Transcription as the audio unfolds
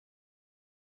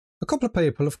A couple of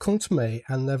people have come to me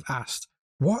and they've asked,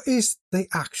 what is the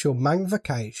actual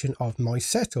magnification of my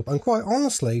setup? And quite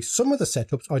honestly, some of the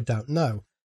setups I don't know.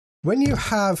 When you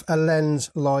have a lens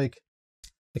like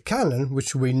the Canon,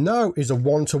 which we know is a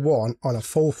 1:1 on a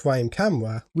full frame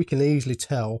camera, we can easily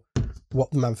tell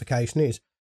what the magnification is.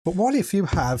 But what if you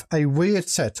have a weird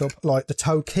setup like the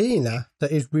Tokina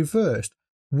that is reversed?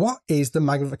 What is the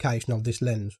magnification of this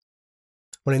lens?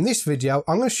 Well, in this video,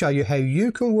 I'm going to show you how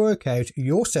you can work out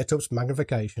your setup's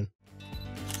magnification.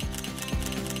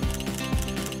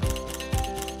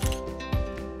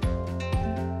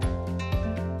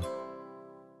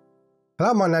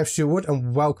 Hello, my name's Stewart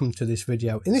and welcome to this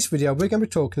video. In this video, we're going to be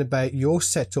talking about your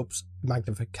setup's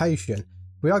magnification.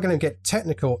 We are going to get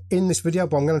technical in this video,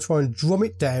 but I'm going to try and drum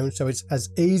it down so it's as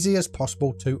easy as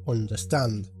possible to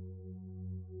understand.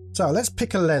 So let's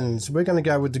pick a lens. We're going to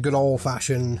go with the good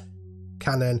old-fashioned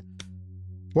Canon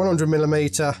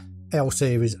 100mm L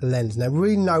series lens. Now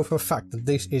we know for a fact that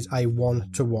this is a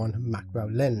 1:1 macro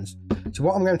lens. So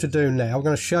what I'm going to do now, I'm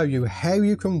going to show you how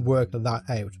you can work that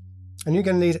out. And you're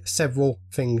going to need several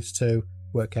things to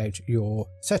work out your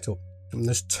setup. And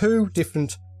there's two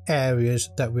different areas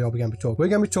that we are going to be talking. We're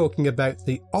going to be talking about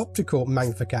the optical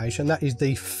magnification, that is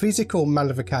the physical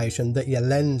magnification that your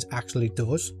lens actually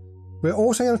does. We're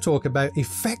also going to talk about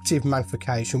effective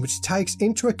magnification, which takes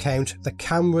into account the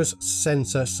camera's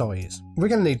sensor size. We're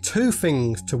going to need two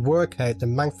things to work out the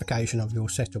magnification of your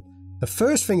setup. The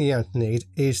first thing you're going to need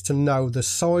is to know the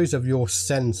size of your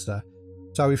sensor.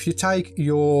 So if you take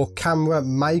your camera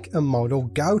make and model,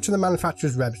 go to the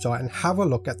manufacturer's website and have a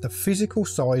look at the physical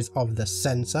size of the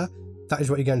sensor. That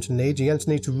is what you're going to need. You're going to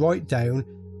need to write down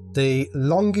the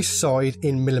longest side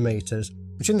in millimeters,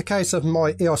 which in the case of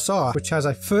my EOS R, which has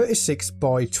a 36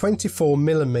 by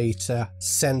 24mm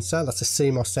sensor, that's a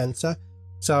CMOS sensor.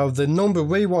 So the number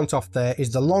we want off there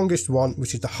is the longest one,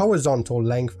 which is the horizontal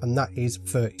length, and that is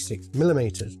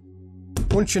 36mm.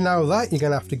 Once you know that, you're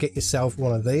going to have to get yourself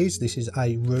one of these. This is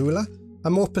a ruler,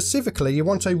 and more specifically, you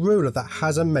want a ruler that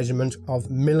has a measurement of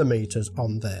millimeters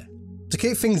on there. To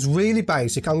keep things really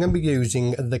basic, I'm going to be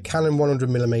using the Canon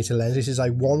 100mm lens. This is a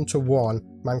 1:1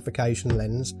 magnification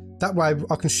lens. That way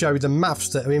I can show you the maths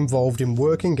that are involved in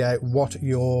working out what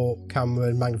your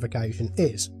camera magnification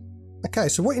is. Okay,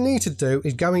 so what you need to do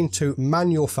is go into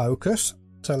manual focus.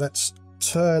 So let's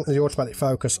turn the automatic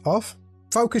focus off.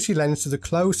 Focus your lens to the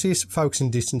closest focusing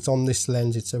distance on this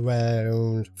lens. It's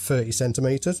around 30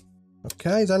 centimeters.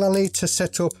 Okay, then I need to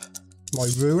set up my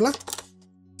ruler.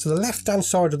 So the left hand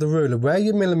side of the ruler, where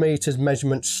your millimeters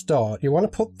measurements start, you want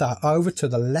to put that over to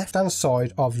the left hand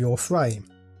side of your frame.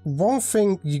 One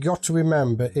thing you got to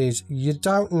remember is you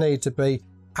don't need to be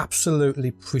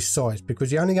absolutely precise,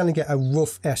 because you're only going to get a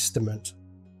rough estimate.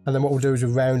 And then what we'll do is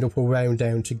we'll round up or round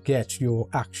down to get your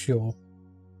actual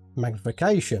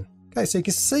magnification. Okay, so you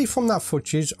can see from that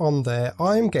footage on there,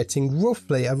 I'm getting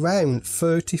roughly around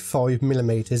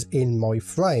 35mm in my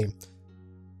frame.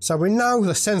 So we know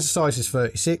the sensor size is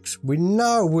 36, we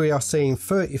know we are seeing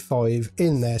 35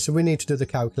 in there, so we need to do the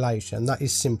calculation. That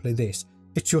is simply this.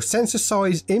 It's your sensor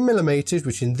size in millimeters,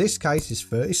 which in this case is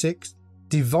 36,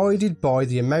 divided by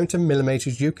the amount of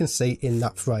millimeters you can see in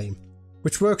that frame,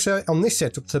 which works out on this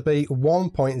setup to be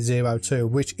 1.02,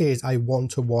 which is a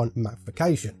 1:1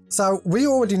 magnification. So we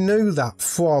already knew that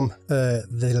from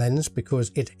the lens,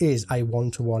 because it is a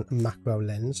 1:1 macro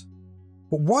lens.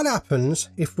 But what happens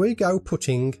if we go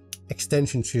putting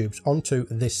extension tubes onto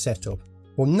this setup?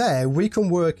 Well, now we can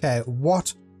work out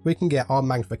what we can get our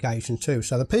magnification to.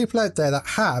 So the people out there that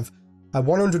have a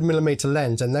 100mm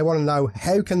lens and they want to know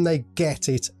how can they get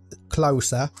it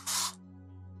closer,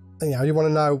 you want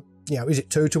to know, is it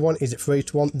 2:1? Is it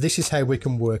 3:1? This is how we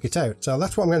can work it out. So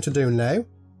that's what I'm going to do now.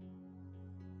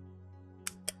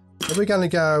 So we're going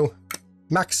to go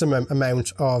maximum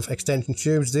amount of extension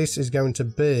tubes. This is going to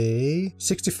be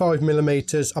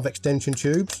 65mm of extension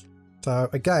tubes. So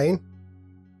again,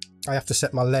 I have to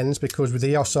set my lens, because with the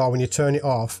EOS R, when you turn it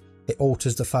off, it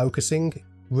alters the focusing.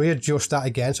 Readjust that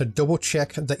again, so double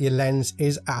check that your lens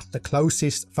is at the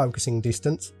closest focusing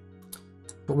distance.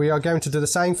 But we are going to do the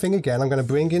same thing again. I'm going to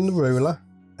bring in the ruler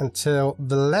until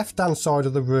the left hand side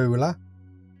of the ruler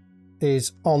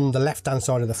is on the left hand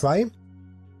side of the frame.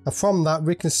 And from that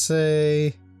we can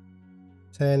see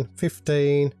 10,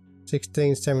 15,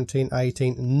 16, 17,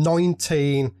 18,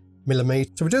 19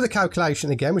 millimeters. So we do the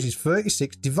calculation again, which is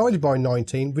 36 divided by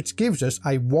 19, which gives us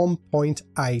a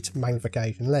 1.8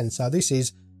 magnification lens. So this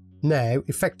is now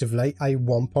effectively a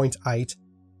 1.8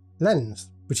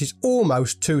 lens, which is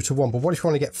almost 2:1. But what if you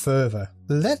want to get further?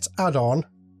 Let's add on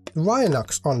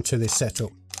Rhinox onto this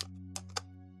setup.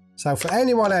 So for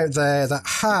anyone out there that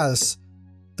has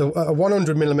a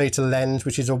 100mm lens,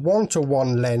 which is a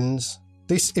 1:1 lens.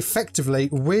 This effectively,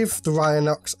 with the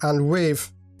Rhinox and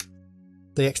with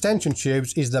the extension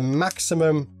tubes, is the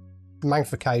maximum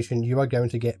magnification you are going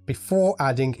to get before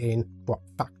adding in crop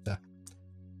factor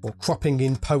or cropping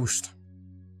in post.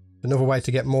 Another way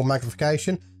to get more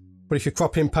magnification, but if you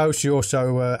crop in post, you're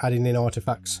also adding in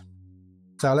artifacts.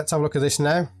 So let's have a look at this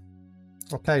now.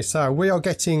 Okay, so we are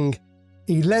getting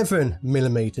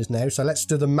 11mm now, so let's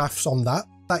do the maths on that.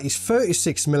 That is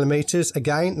 36mm.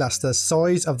 Again, that's the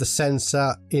size of the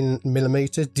sensor in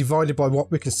millimeters divided by what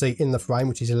we can see in the frame,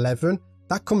 which is 11.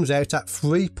 That comes out at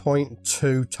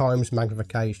 3.2 times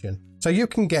magnification. So you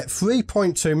can get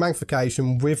 3.2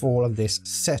 magnification with all of this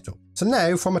setup. So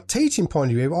now, from a teaching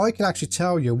point of view, I can actually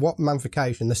tell you what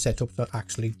magnification the setups are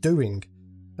actually doing.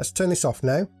 Let's turn this off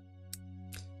now,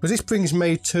 because this brings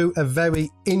me to a very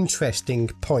interesting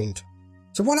point.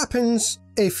 So what happens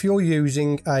if you're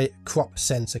using a crop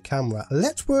sensor camera?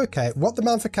 Let's work out what the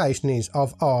magnification is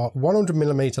of our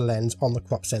 100mm lens on the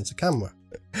crop sensor camera.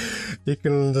 You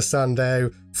can understand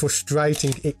how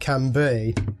frustrating it can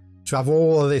be to have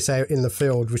all of this out in the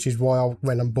field, which is why I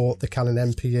went and bought the Canon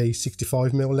MPE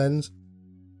 65mm lens.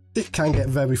 It can get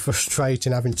very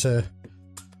frustrating having to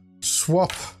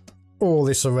swap all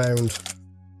this around.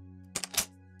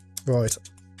 Right,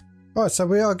 so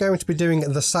we are going to be doing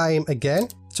the same again.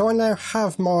 So I now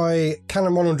have my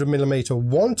Canon 100mm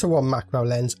 1:1 macro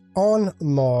lens on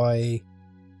my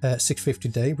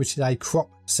 650D, which is a crop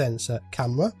sensor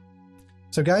camera.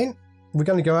 So again, we're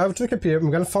going to go over to the computer and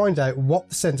we're going to find out what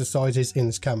the sensor size is in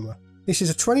this camera. This is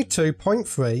a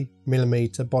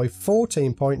 22.3mm by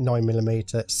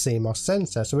 14.9mm CMOS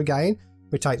sensor. So again,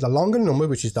 we take the longer number,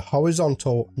 which is the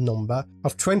horizontal number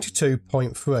of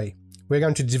 22.3. We're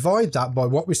going to divide that by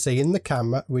what we see in the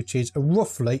camera, which is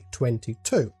roughly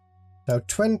 22. So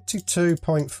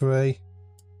 22.3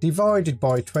 divided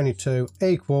by 22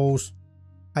 equals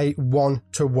a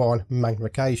 1:1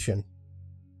 magnification.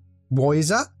 Why is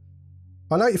that?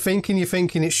 I know you're thinking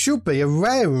it should be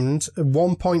around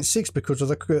 1.6 because of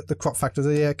the crop factor of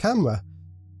the camera.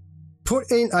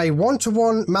 Putting a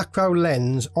 1:1 macro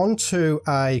lens onto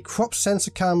a crop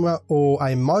sensor camera or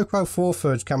a micro four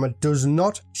thirds camera does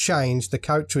not change the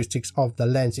characteristics of the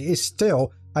lens. It is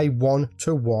still a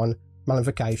 1:1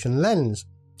 magnification lens.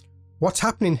 What's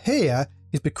happening here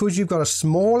is because you've got a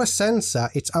smaller sensor,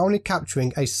 it's only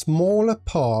capturing a smaller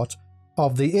part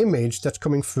of the image that's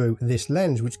coming through this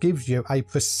lens, which gives you a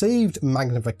perceived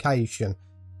magnification.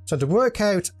 So to work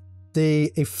out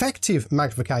the effective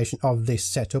magnification of this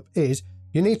setup is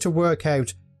you need to work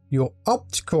out your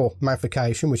optical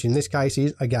magnification, which in this case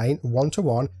is again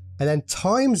 1:1, and then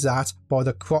times that by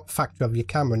the crop factor of your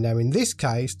camera. Now in this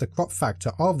case, the crop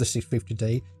factor of the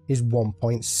 650D is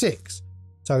 1.6.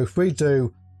 So if we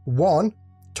do 1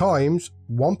 times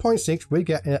 1.6, we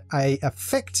get a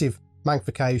effective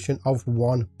magnification of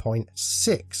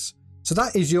 1.6. So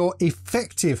that is your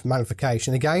effective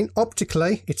magnification. Again,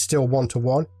 optically, it's still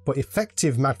 1:1, but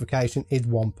effective magnification is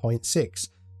 1.6.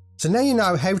 So now you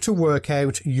know how to work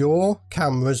out your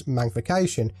camera's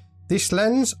magnification. This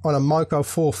lens on a micro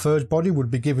four thirds body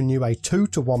would be giving you a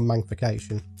 2:1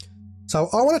 magnification. So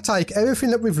I want to take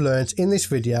everything that we've learned in this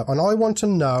video and I want to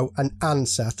know an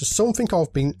answer to something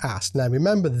I've been asked. Now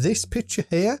remember this picture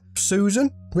here, Susan,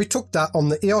 we took that on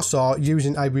the EOS R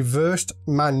using a reversed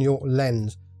manual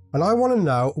lens. And I want to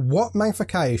know what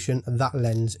magnification that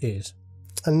lens is.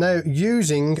 And now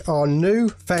using our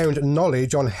newfound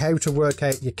knowledge on how to work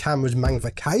out your camera's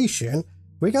magnification,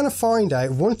 we're going to find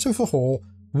out once and for all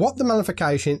what the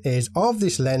magnification is of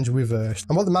this lens reversed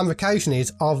and what the magnification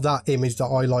is of that image that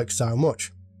I like so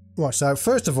much. Right, so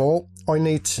first of all, I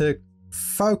need to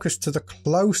focus to the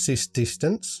closest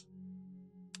distance,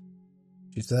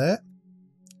 which is there.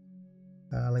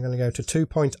 And I'm going to go to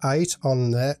 2.8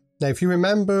 on there. Now, if you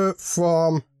remember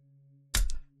from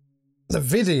the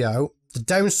video, the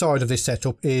downside of this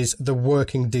setup is the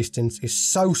working distance is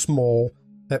so small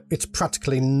that it's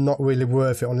practically not really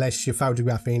worth it unless you're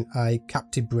photographing a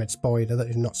captive bred spider that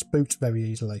is not spooked very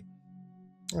easily.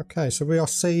 Okay, so we are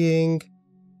seeing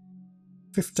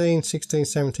 15, 16,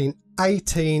 17,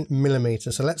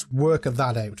 18mm. So let's work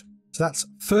that out. So that's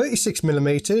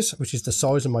 36mm, which is the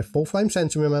size of my full frame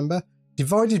sensor, remember,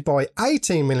 divided by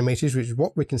 18mm, which is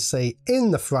what we can see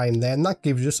in the frame there, and that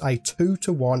gives us a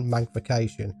 2:1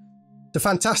 magnification. The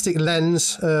fantastic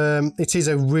lens, it is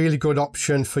a really good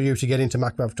option for you to get into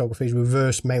macro photography, is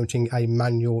reverse mounting a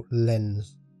manual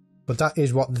lens. but that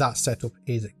is what that setup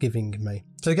is giving me.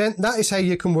 So again, that is how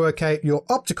you can work out your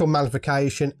optical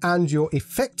magnification and your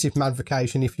effective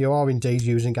magnification if you are indeed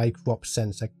using a crop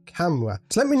sensor camera.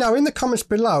 So let me know in the comments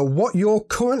below what your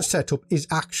current setup is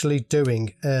actually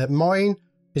doing. Mine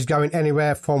is going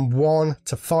anywhere from 1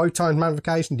 to 5 times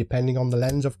magnification, depending on the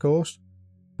lens, of course.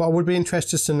 But I would be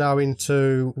interested to know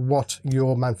into what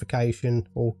your magnification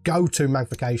or go-to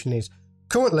magnification is.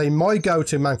 Currently, my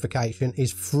go-to magnification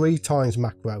is 3 times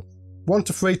macro. 1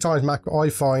 to 3 times macro I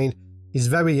find is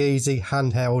very easy,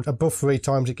 handheld. Above 3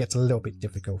 times it gets a little bit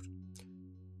difficult.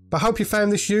 But I hope you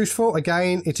found this useful.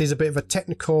 Again, it is a bit of a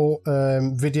technical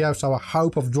video, so I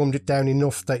hope I've drummed it down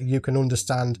enough that you can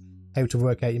understand how to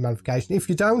work out your magnification. If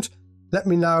you don't, let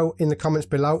me know in the comments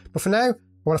below. But for now, I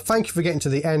want to thank you for getting to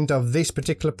the end of this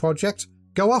particular project.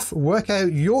 Go off, work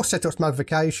out your setup's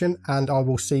magnification, and I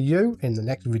will see you in the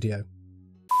next video.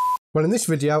 Well, in this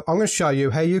video, I'm going to show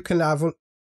you how you can have...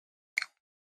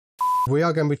 We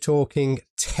are going to be talking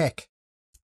tech.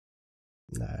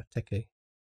 No, techie.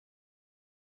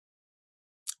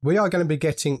 We are going to be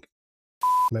getting...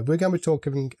 We're going to be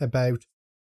talking about...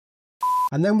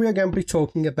 And then we are going to be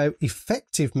talking about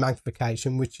effective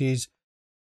magnification, which is...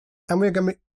 And we're going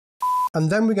to be... And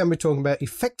then we're going to be talking about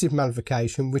effective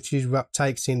magnification, which is what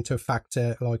takes into a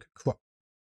factor like crop.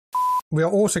 We are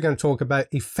also going to talk about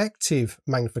effective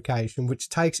magnification, which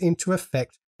takes into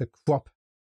effect the crop.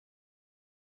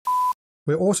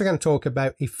 We're also going to talk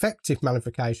about effective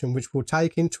magnification, which will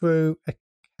take into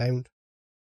account.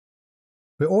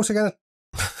 We're also going to...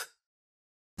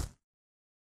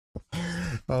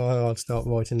 Oh, I'll start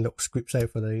writing little scripts out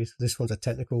for these. This one's a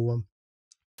technical one.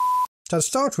 So to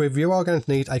start with, you are going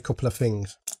to need a couple of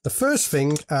things. The first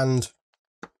thing, and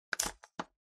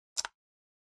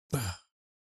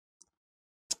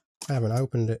I haven't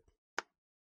opened it.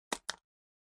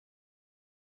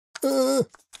 There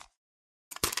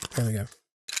we go.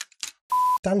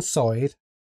 Stand side.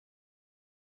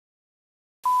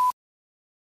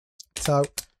 So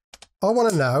I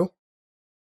want to know,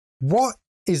 what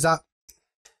is that?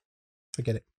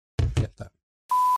 Forget it. Forget that.